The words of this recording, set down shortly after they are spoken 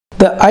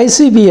The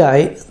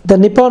ICEVI, the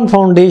Nippon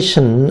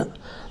Foundation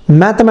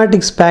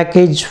Mathematics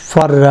Package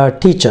for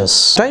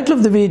Teachers. Title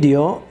of the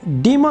video: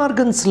 De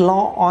Morgan's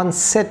Law on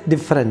Set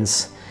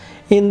Difference.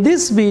 In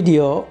this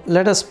video,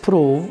 let us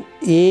prove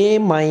A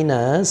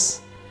minus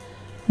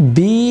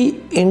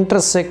B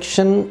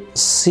intersection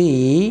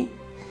C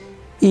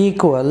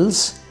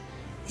equals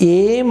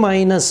A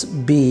minus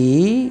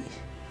B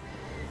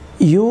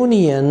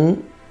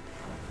union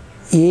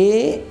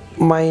A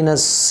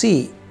minus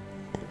C.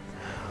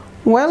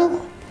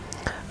 Well,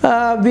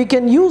 we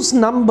can use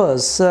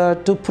numbers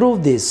to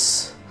prove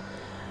this,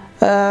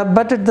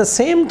 but at the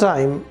same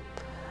time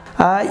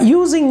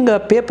using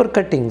paper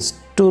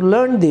cuttings to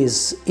learn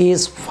this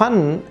is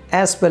fun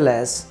as well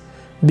as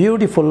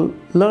beautiful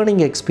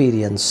learning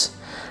experience.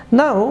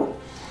 Now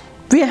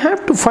we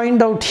have to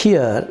find out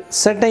here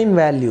certain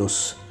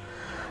values.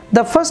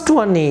 The first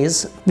one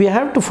is we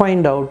have to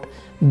find out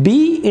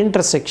B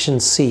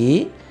intersection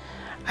C,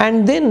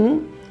 and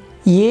then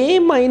A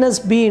minus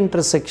B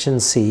intersection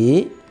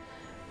C.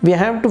 We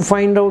have to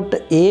find out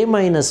A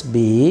minus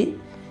B,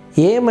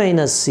 A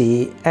minus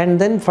C,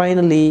 and then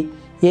finally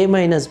A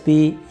minus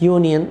B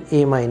union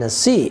A minus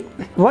C.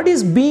 What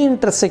is B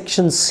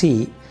intersection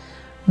C?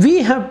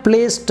 We have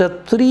placed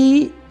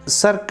three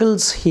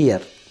circles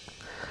here,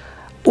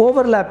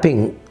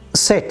 overlapping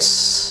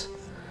sets.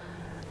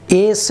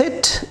 A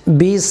set,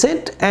 B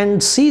set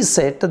and C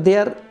set, they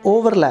are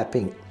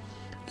overlapping.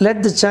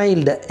 Let the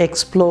child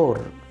explore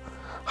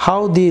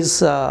how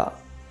these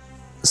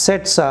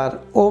sets are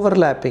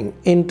overlapping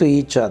into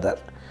each other.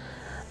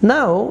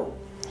 Now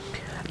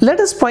let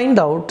us find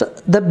out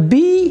the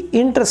B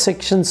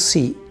intersection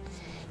C.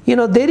 You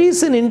know, there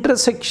is an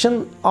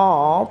intersection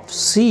of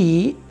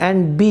C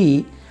and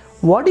B.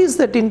 What is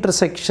that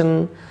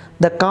intersection?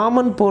 The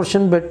common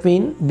portion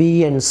between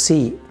B and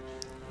C.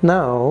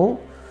 Now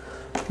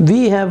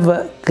we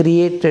have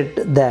created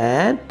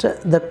that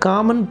the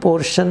common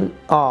portion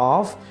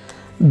of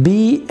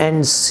B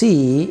and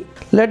C.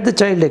 Let the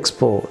child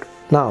explore.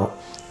 Now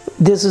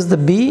this is the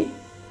B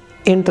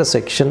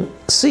intersection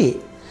C.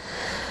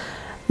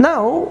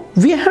 Now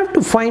we have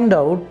to find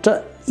out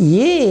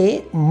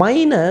A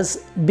minus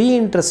B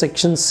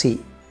intersection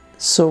C.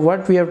 So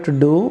what we have to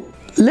do,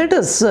 let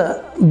us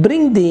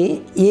bring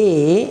the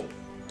A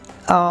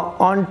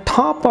on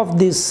top of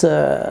this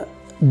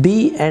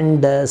B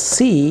and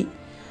C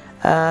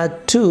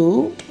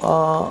to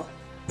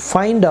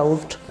find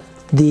out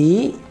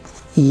the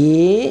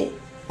A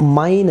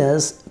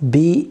minus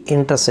B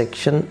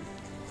intersection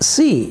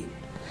C.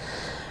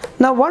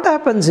 Now what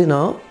happens,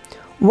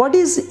 what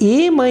is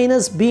A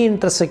minus B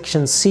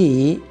intersection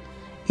C?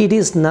 It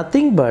is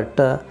nothing but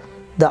the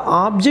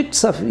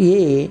objects of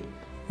A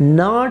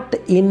not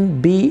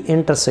in B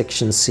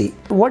intersection C.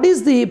 What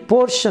is the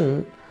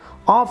portion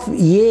of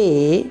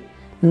A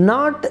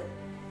not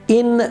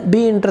in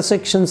B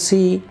intersection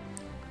C?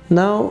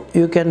 Now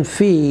you can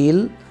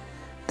feel,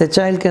 the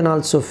child can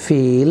also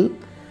feel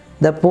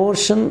the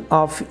portion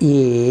of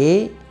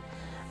A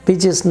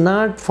which is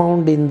not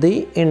found in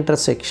the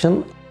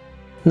intersection.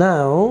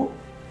 Now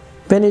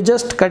when you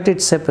just cut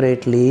it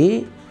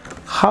separately,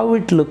 how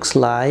it looks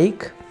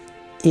like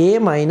A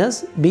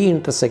minus B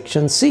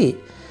intersection C.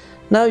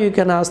 Now you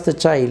can ask the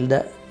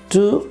child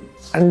to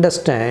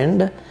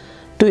understand,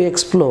 to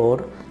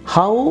explore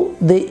how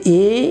the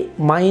A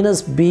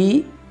minus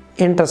B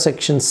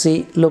intersection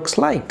C looks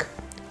like,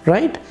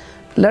 right?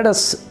 Let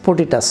us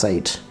put it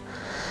aside.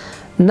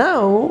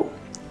 Now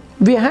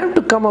we have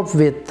to come up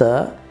with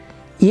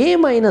A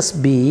minus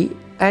B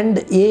and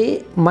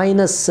A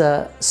minus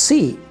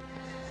C.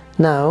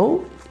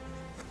 Now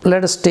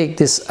let us take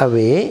this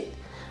away.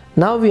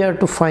 Now we have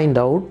to find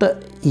out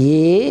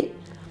A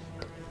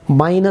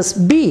minus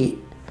B.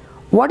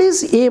 What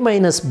is A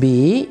minus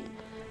B?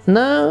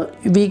 Now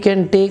we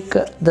can take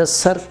the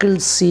circle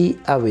C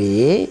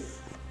away.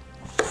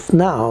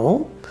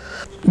 Now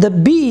the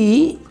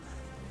B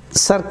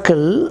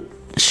circle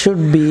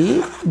should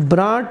be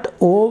brought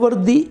over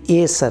the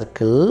A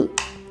circle.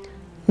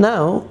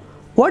 Now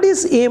what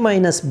is A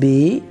minus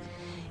B?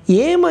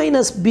 A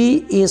minus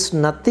B is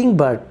nothing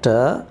but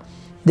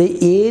the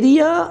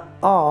area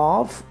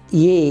of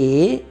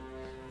A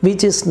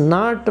which is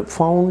not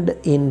found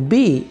in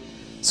B.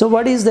 So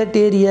what is that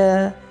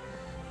area?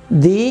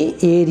 The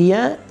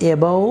area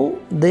above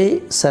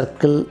the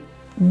circle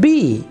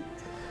B.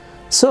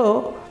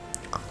 So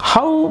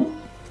how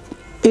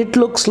it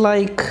looks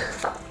like,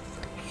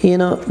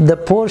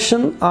 the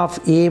portion of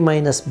A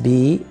minus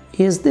B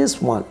is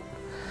this one.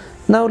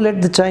 Now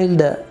let the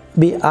child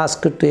be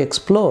asked to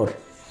explore,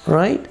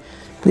 right?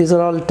 These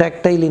are all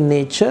tactile in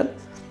nature.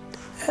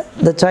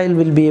 The child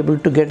will be able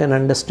to get an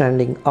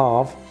understanding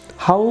of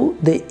how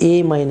the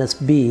A minus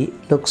B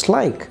looks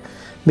like,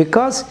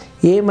 because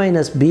A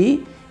minus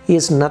B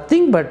is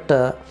nothing but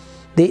the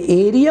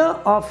area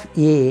of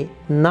A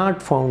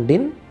not found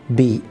in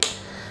B.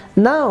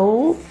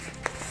 Now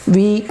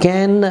we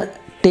can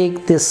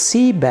take this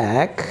C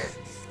back,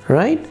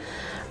 right,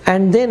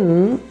 and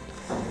then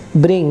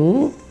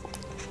bring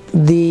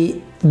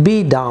the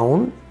B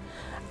down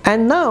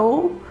And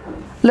now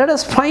let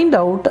us find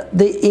out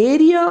the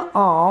area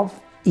of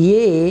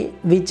A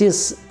which is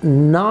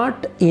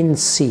not in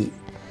C.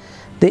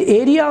 The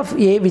area of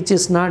A which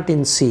is not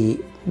in C,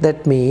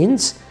 that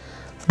means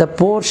the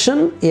portion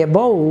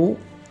above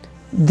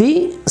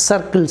the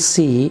circle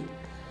C,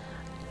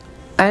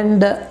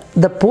 and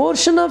the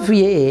portion of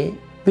A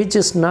which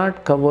is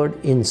not covered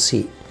in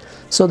C.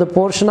 So the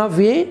portion of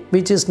A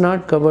which is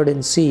not covered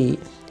in C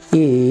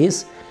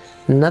is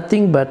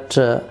nothing but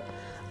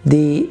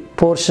the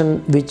portion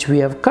which we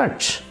have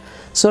cut.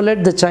 So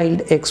let the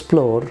child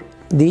explore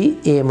the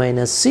A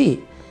minus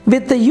C.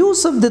 With the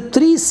use of the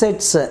three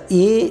sets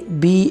A,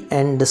 B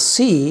and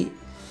C,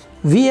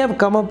 we have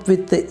come up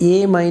with the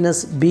A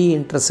minus B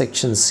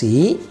intersection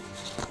C,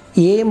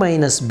 A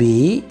minus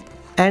B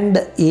and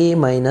A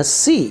minus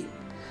C.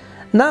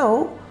 Now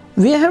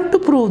we have to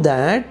prove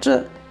that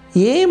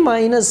A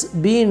minus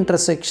B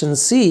intersection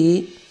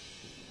C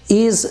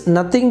is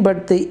nothing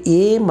but the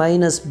A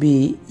minus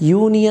B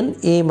union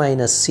A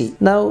minus C.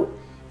 Now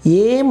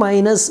A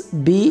minus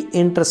B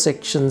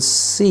intersection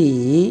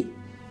C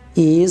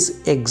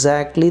is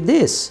exactly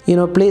this.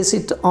 Place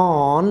it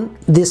on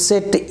the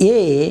set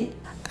A,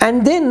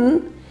 and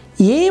then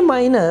A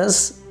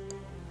minus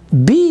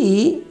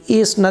B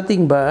is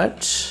nothing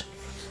but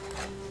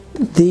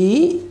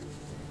the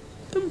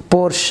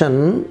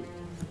portion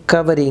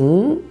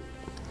covering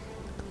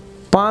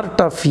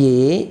part of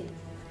A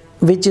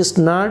which is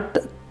not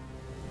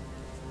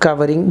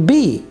covering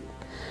B.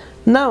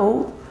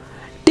 Now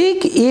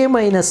take A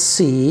minus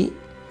C.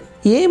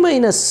 A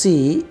minus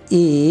C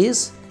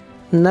is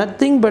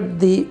nothing but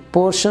the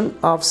portion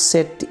of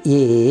set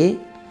A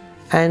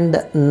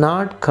and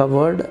not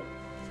covered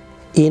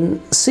in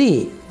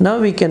C. Now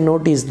we can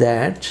notice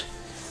that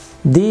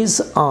these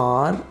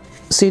are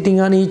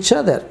sitting on each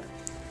other.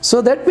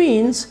 So that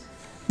means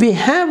we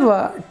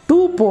have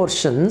two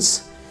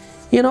portions.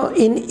 In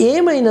A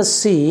minus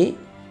C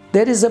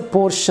there is a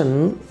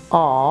portion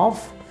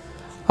of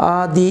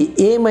the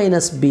A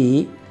minus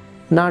B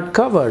not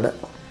covered,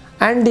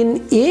 and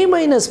in A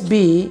minus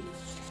B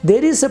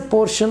there is a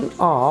portion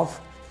of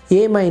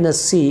A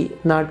minus C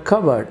not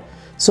covered.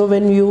 So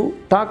when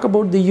you talk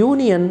about the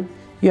union,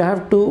 you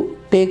have to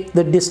take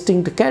the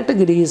distinct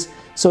categories,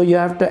 so you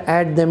have to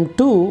add them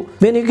too.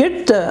 When you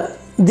get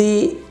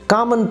the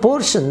common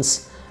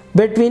portions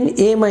between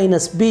A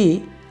minus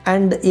B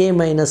and A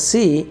minus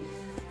C,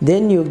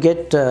 then you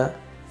get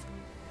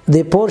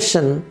the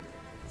portion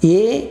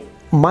A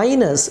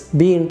minus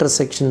B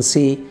intersection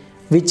C,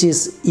 which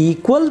is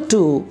equal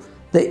to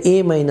the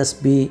A minus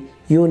B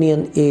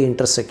union A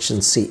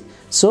intersection C.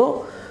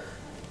 So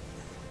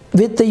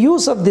with the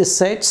use of these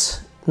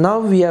sets, now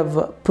we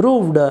have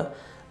proved the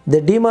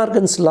De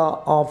Morgan's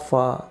law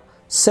of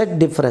set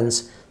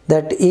difference,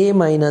 that A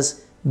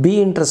minus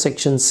B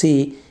intersection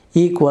C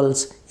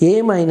equals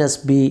A minus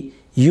B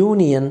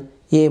union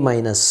A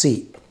minus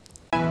C.